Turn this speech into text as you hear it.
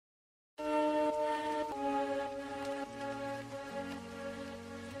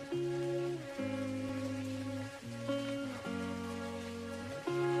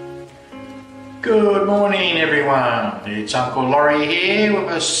Good morning everyone, it's Uncle Laurie here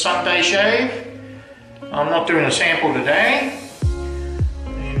with a Sunday shave. I'm not doing a sample today.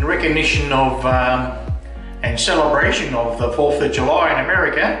 In recognition of and celebration of the 4th of July in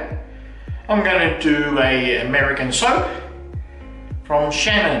America, I'm going to do an American soap from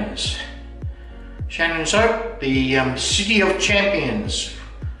Shannons. Shannons Soap, the City of Champions.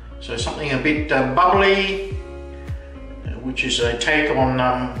 So something a bit bubbly, which is a take on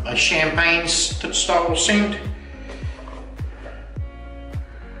a champagne style scent.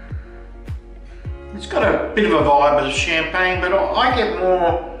 It's got a bit of a vibe of champagne, but I get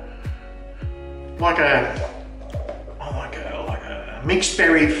more like a mixed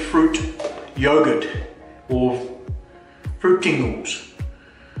berry fruit yogurt or Fruit Tingles.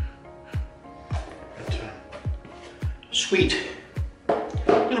 But, sweet,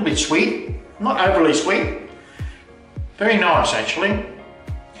 a little bit sweet, not overly sweet. Very nice actually.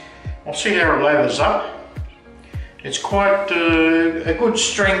 I'll see how it lathers up. It's quite a good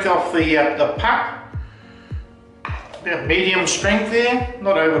strength off the pup. About medium strength there,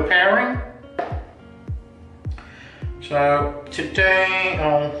 not overpowering. So today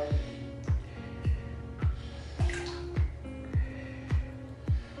I'll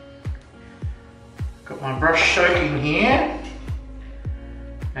got my brush soaking here.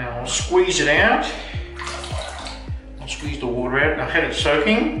 And I'll squeeze it out. Squeeze the water out. I had it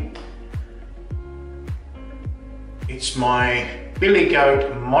soaking. It's my Billy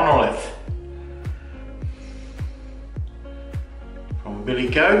Goat Monolith from Billy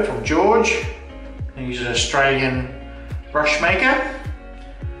Goat, from George. He's an Australian brush maker.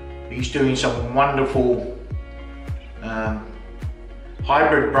 He's doing some wonderful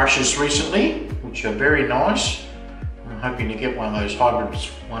hybrid brushes recently, which are very nice. I'm hoping to get one of those hybrids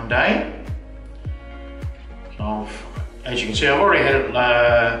one day. So as you can see, I've already had it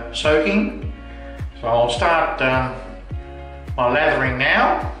soaking, so I'll start my lathering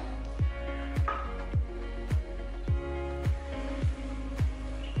now.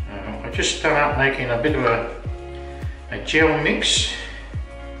 I just start making a bit of a gel mix.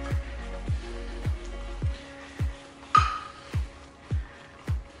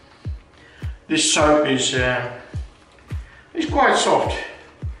 This soap is quite soft,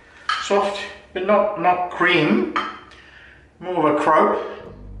 but not cream. More of a crope.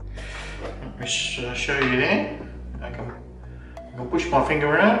 Let me show you there. I can push my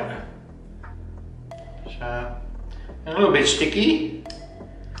finger out. So, a little bit sticky.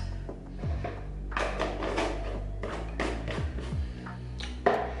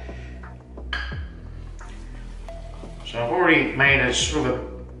 So I've already made a sort of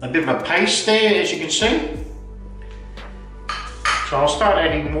a bit of a paste there, as you can see. So I'll start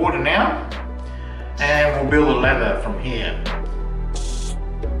adding water now, and we'll build a lather from here.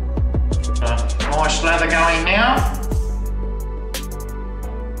 Nice lather going now.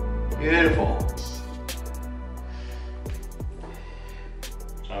 Beautiful.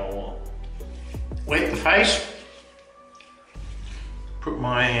 So I'll wet the face. Put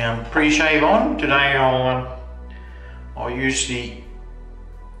my pre-shave on. Today I'll use the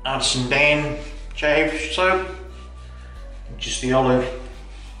Artisan Dan shave soap, which is the olive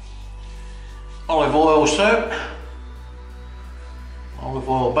oil soap, olive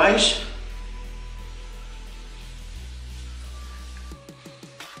oil base.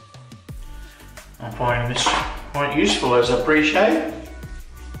 I'm finding this quite useful as a pre-shave.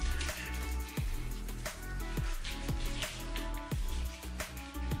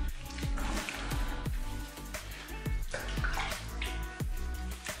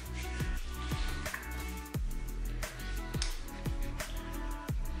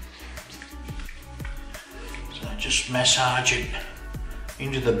 Just massage it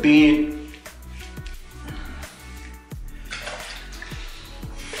into the beard.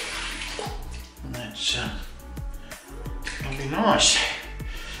 And that's gonna be nice.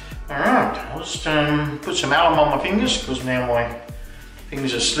 Alright, I'll just put some alum on my fingers, because now my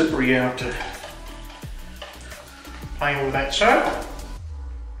fingers are slippery after playing with that soap.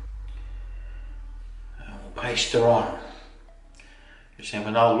 And we'll paste her on. Just have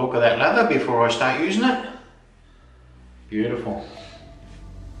another look at that lather before I start using it. Beautiful.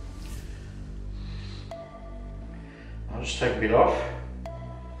 I'll just take a bit off.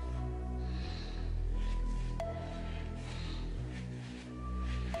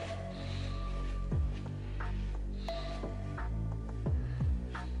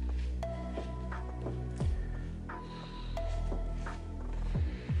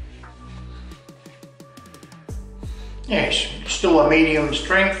 Yes, still a medium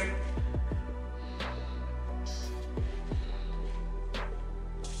strength.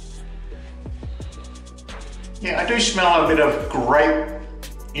 Yeah, I do smell a bit of grape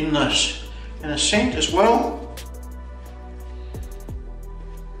in the scent as well.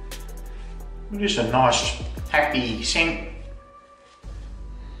 It is a nice, happy scent.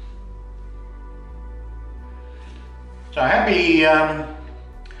 So happy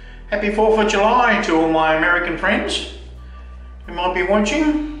 4th of July to all my American friends who might be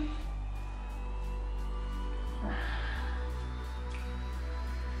watching.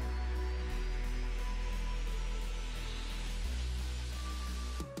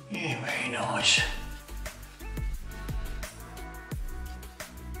 Yeah, very nice.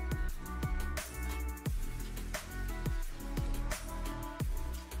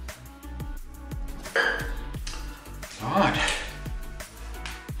 Right.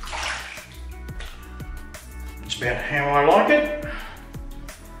 That's about how I like it.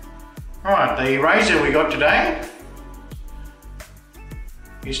 Right, the razor we got today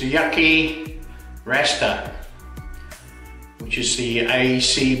is the Yaqi Raster, which is the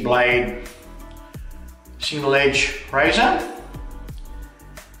AC blade single edge razor.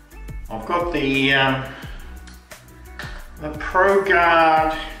 I've got the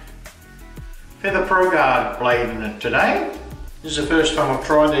Proguard Feather Proguard blade in it today. This is the first time I've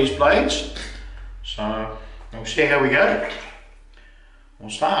tried these blades, so we'll see how we go. We'll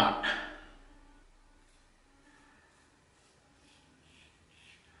start.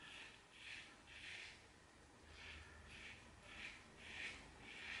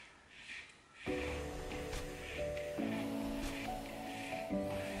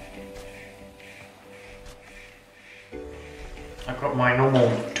 I've got my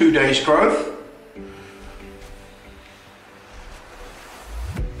normal 2 days growth.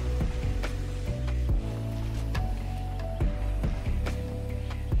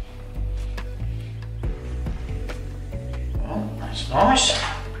 Well, that's nice,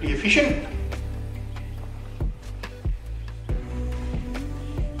 pretty efficient.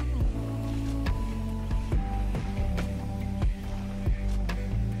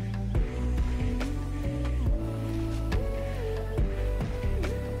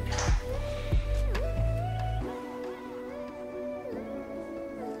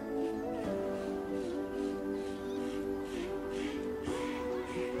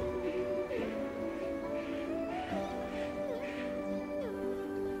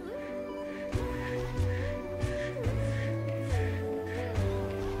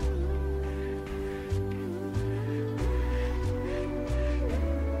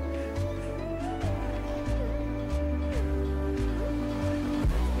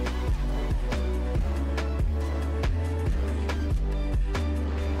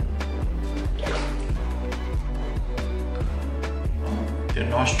 Did a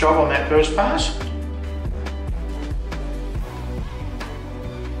nice job on that first pass.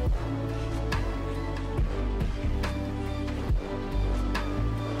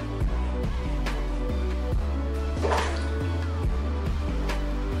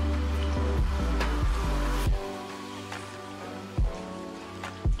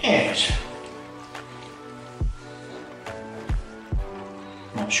 Yes.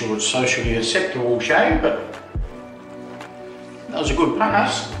 Not sure it's socially acceptable shave, but that was a good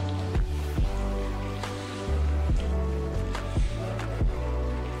pass.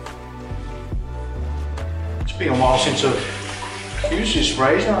 It's been a while since I've used this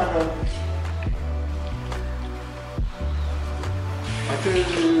razor.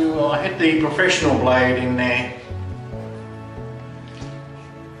 I had the professional blade in there.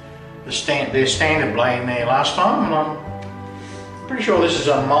 Their standard blade in there last time, and I'm pretty sure this is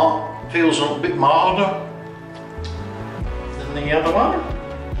feels a bit milder than the other one.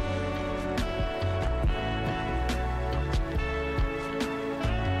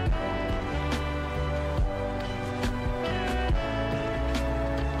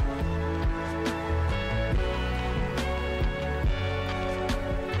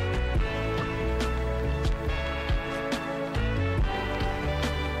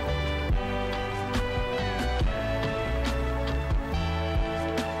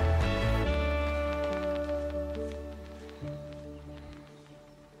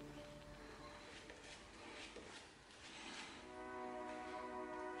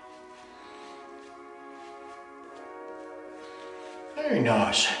 Very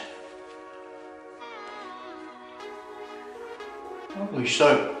nice. Lovely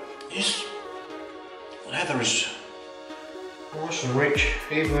soap. This lather is nice and rich,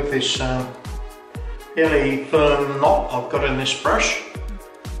 even with this fairly firm knot I've got in this brush.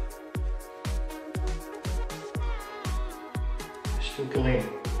 Still giving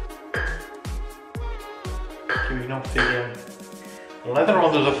off the lather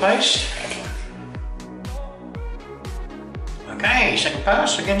onto the face. Okay, second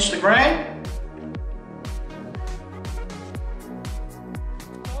pass against the grain.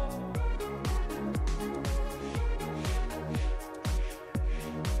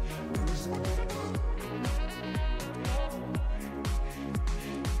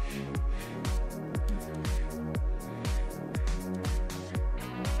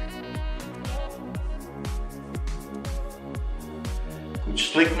 Good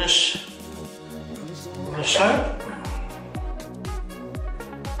slickness on the soap.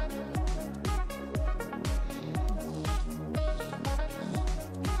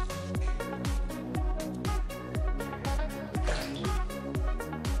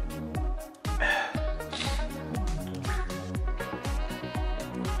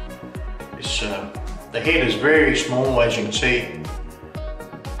 The head is very small, as you can see,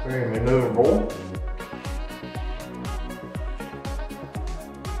 very manoeuvrable.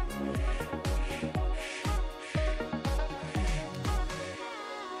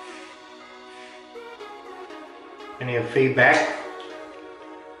 Plenty of feedback.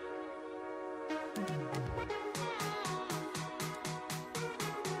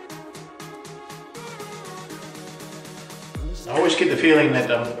 I always get the feeling that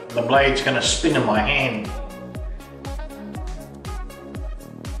the blade's going to spin in my hand.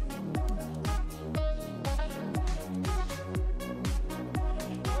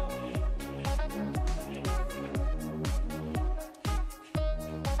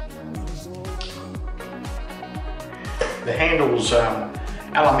 The handle's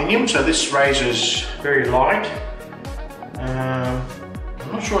aluminium, so this razor's very light.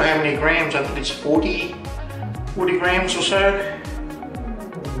 I'm not sure how many grams, I think it's 40 grams or so.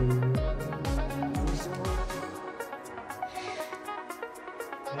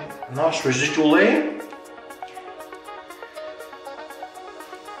 Nice residual there.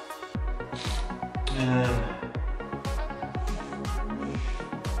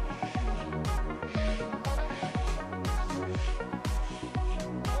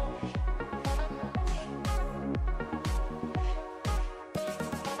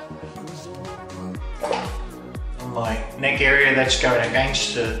 My neck area, that's going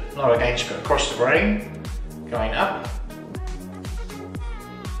against, not against, but across the grain, going up.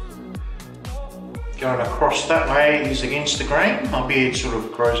 Going across that way is against the grain. My beard sort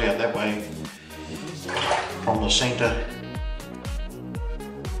of grows out that way from the centre.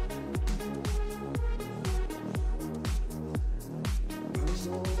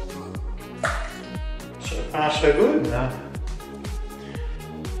 So far so good.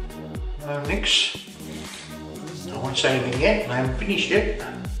 No nicks. I won't say anything yet, I haven't finished yet.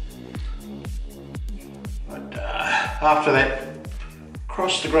 But after that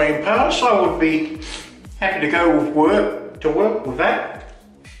cross the grain pass, I would be happy to go with work with that.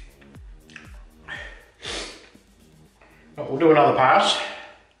 But we'll do another pass.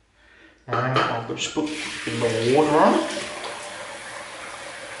 I'll just put a bit more water on it.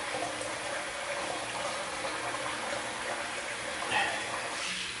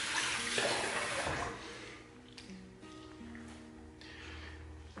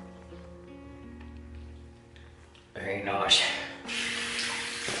 Very nice.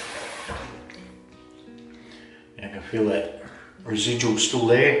 I can feel that residual still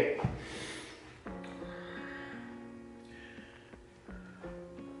there.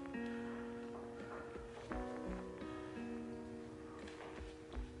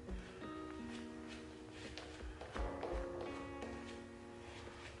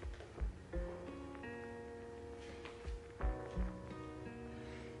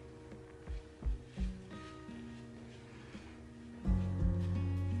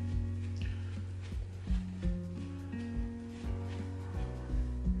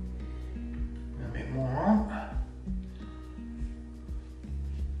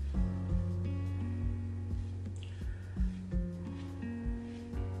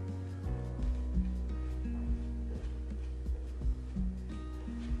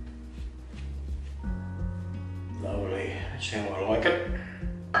 Lovely, that's how I like it.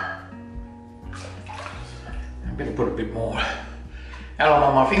 I'm going to put a bit more alum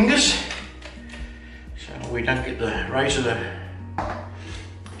on my fingers so we don't get the razor to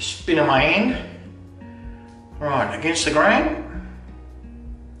spin in my hand. Right, against the grain.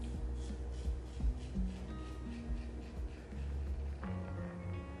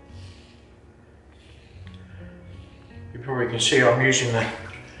 You probably can see I'm using the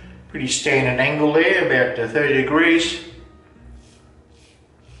pretty standard angle there, about 30 degrees.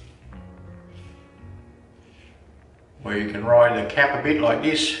 Where you can ride the cap a bit like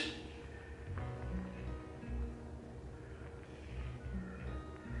this.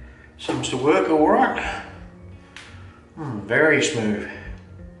 Seems to work alright. Very very smooth.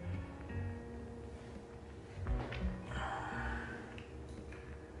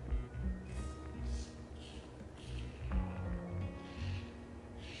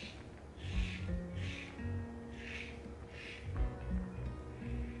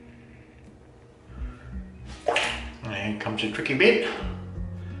 And here comes a tricky bit.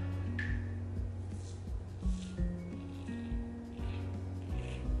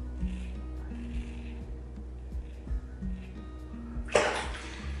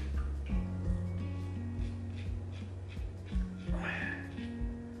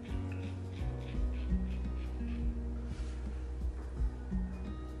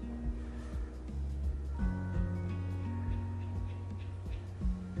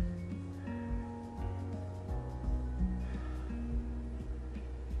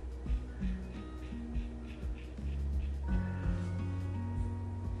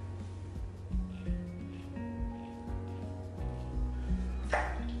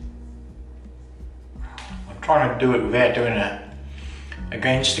 Trying to do it without doing a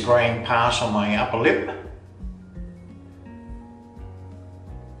against the grain pass on my upper lip.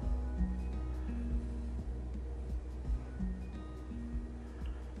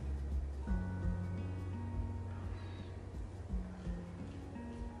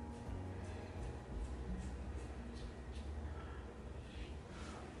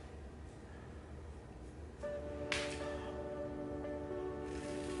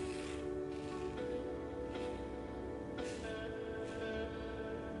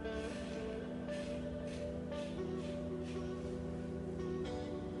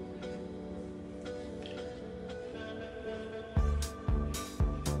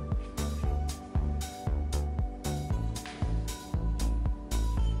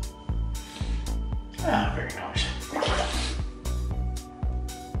 Ah, very nice.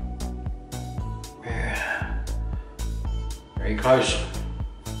 Yeah. Very close.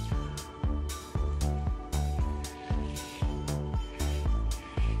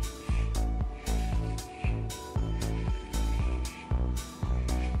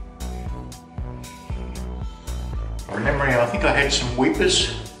 Remembering, I think I had some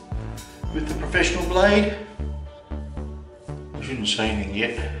weepers with the professional blade. I shouldn't say anything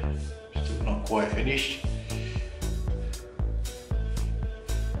yet. Still not quite finished.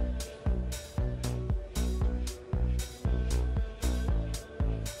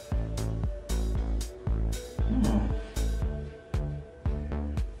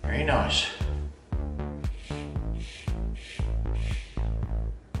 Very nice.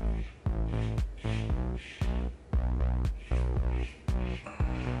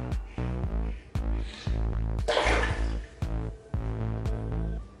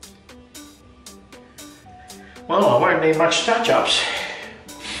 Well, I won't need much touch-ups.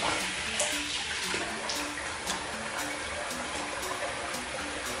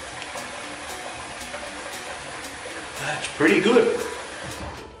 That's pretty good.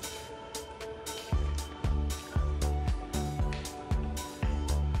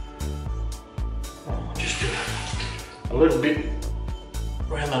 I'll just do a little bit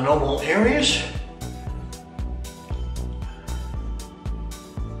around the normal areas.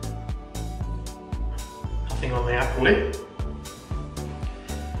 On the upper lip.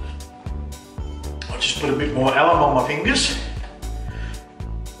 I'll just put a bit more alum on my fingers.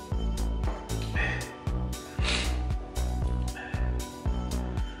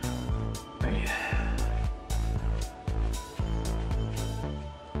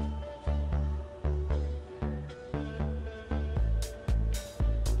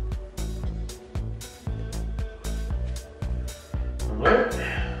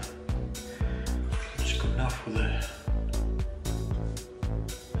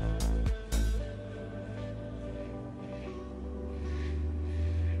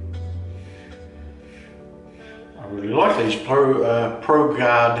 I really like these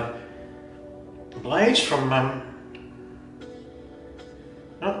Proguard blades from,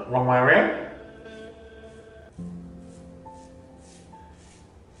 oh, wrong way around.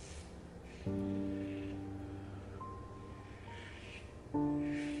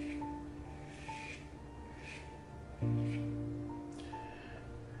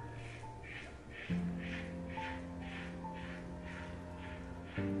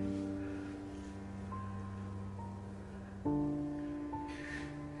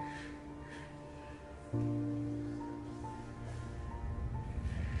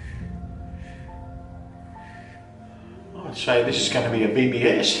 I'd say this is going to be a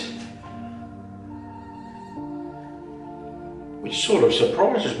BBS, which sort of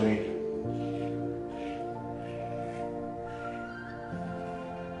surprises me.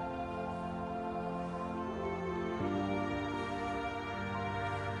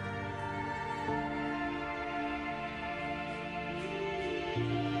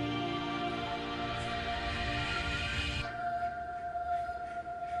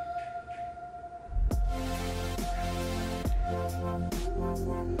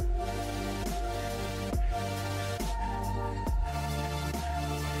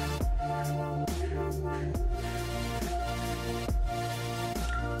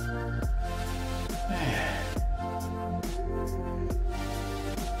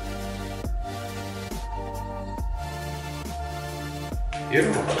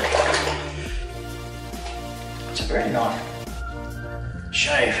 Beautiful. It's a very nice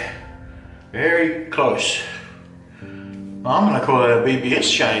shave. Very close. I'm going to call it a BBS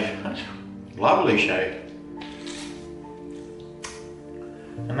shave. That's a lovely shave.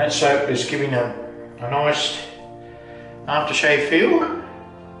 And that soap is giving a nice aftershave feel.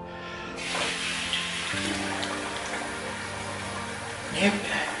 Yep.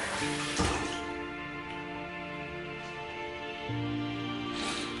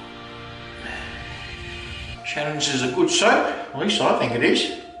 Shannons is a good soap, at least I think it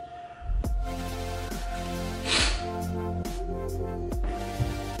is.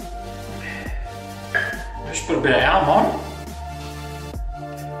 Just put a bit of alum on.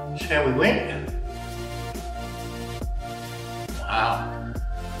 That's how we went. Wow.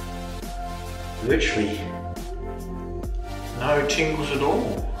 Literally no tingles at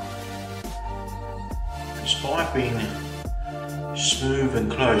all. Despite being smooth and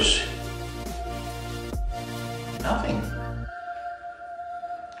close. Nothing.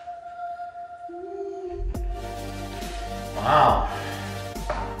 Wow.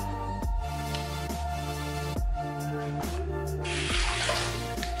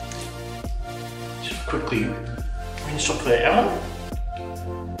 Just quickly rinse off the alum.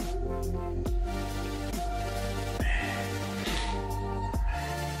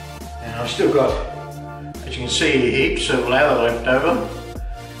 And I've still got, as you can see, heaps of lather left over.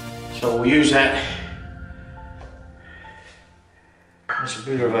 So we'll use that as a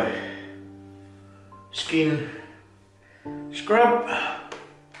bit of a skin scrub.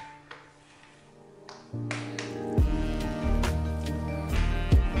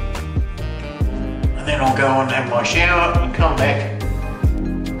 And then I'll go on and have my shower and come back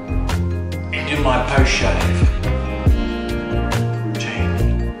and do my post-shave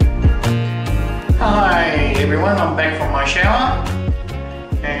routine. Hi everyone, I'm back from my shower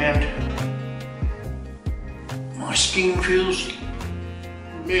and my skin feels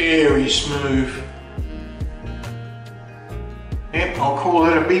very smooth. Yep, I'll call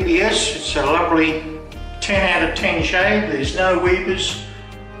it a BBS. It's a lovely 10 out of 10 shave. There's no weepers,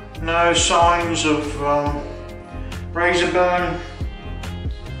 no signs of razor burn.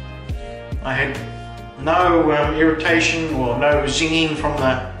 I had no irritation or no zinging from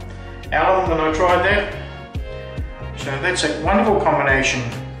the alum when I tried that. So that's a wonderful combination.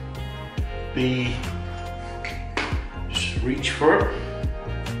 Just reach for it.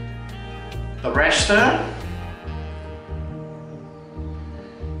 The Raster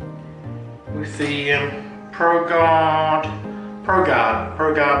with the Proguard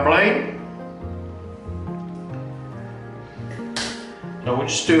blade. So we'll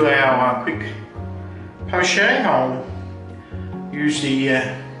just do our quick post shave. I'll use the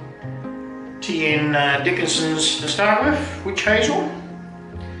TN Dickinson's to start with, witch hazel.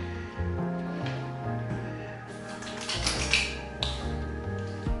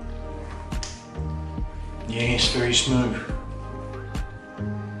 Yes, very smooth.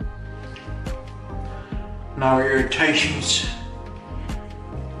 No irritations.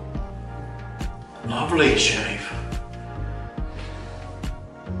 Lovely shave.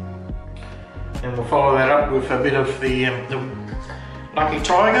 And we'll follow that up with a bit of the Lucky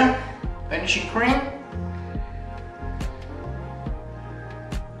Tiger vanishing cream.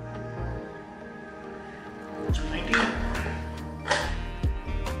 That's plenty.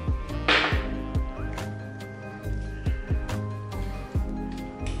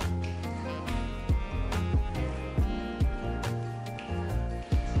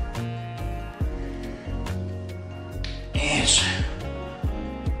 Yes,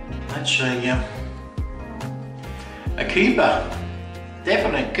 that's a keeper,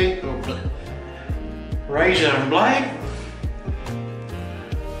 definite keeper of the razor and blade.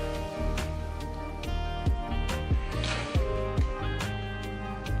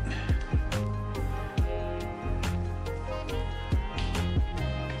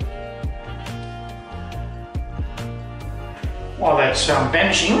 While that's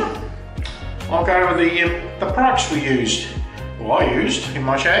vanishing, I'll go over the products we used, or I used in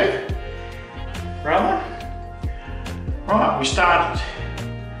my shave, rather. Right, we started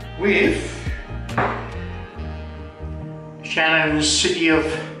with Shannons City of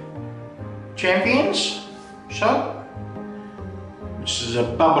Champions soap. This is a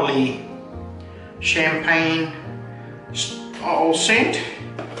bubbly champagne style scent.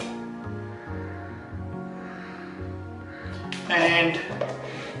 And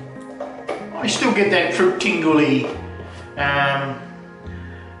I still get that fruit tingly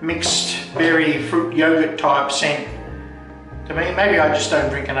mixed berry fruit yogurt type scent to me. Maybe I just don't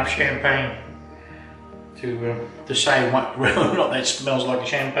drink enough champagne to say what, whether or not that smells like a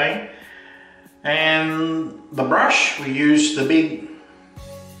champagne. And the brush, we use the big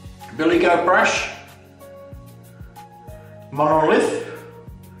Billy Goat brush, Monolith.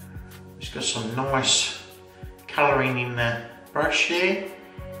 It's got some nice colouring in the brush there.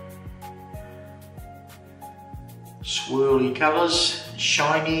 Swirly colours,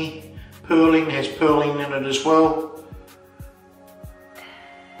 shiny, purling, has purling in it as well.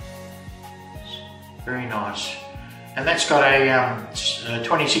 Very nice. And that's got a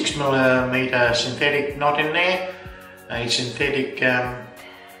 26mm synthetic knot in there, a synthetic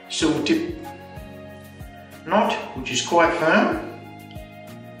silver tip knot, which is quite firm.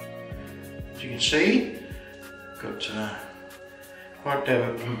 As you can see, got quite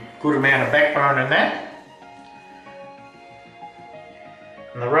a good amount of backbone in that.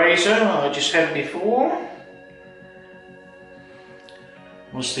 And the razor I just had before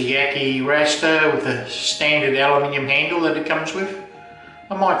was the Yaqi Raster with a standard aluminium handle that it comes with.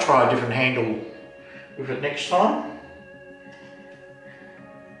 I might try a different handle with it next time.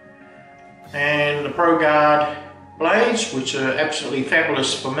 And the Proguard blades, which are absolutely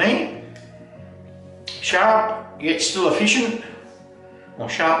fabulous for me. Sharp, yet still efficient, or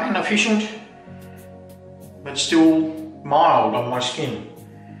sharp and efficient, but still mild on my skin.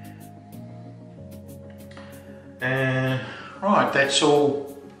 Right, that's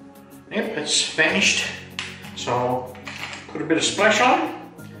all. Yep, it's vanished. So I'll put a bit of splash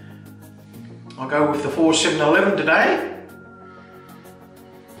on. I'll go with the 4711 today.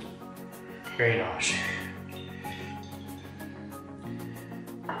 Very nice.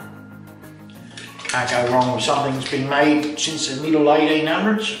 Can't go wrong with something that's been made since the middle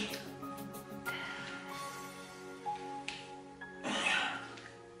 1800s.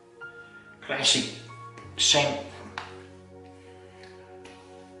 Classic scent.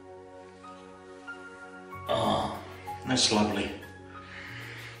 Oh, that's lovely.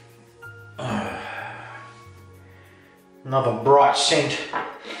 Another bright scent,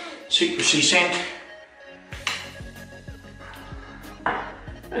 citrusy scent.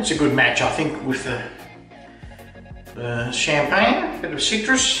 It's a good match, I think, with the champagne, a bit of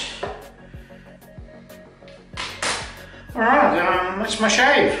citrus. Alright, that's my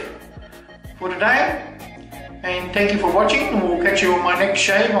shave for today. And thank you for watching. We'll catch you on my next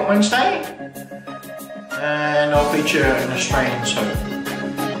shave on Wednesday. And I'll feature an Australian soap on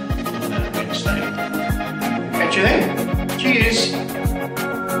Wednesday. Catch you then. Cheers.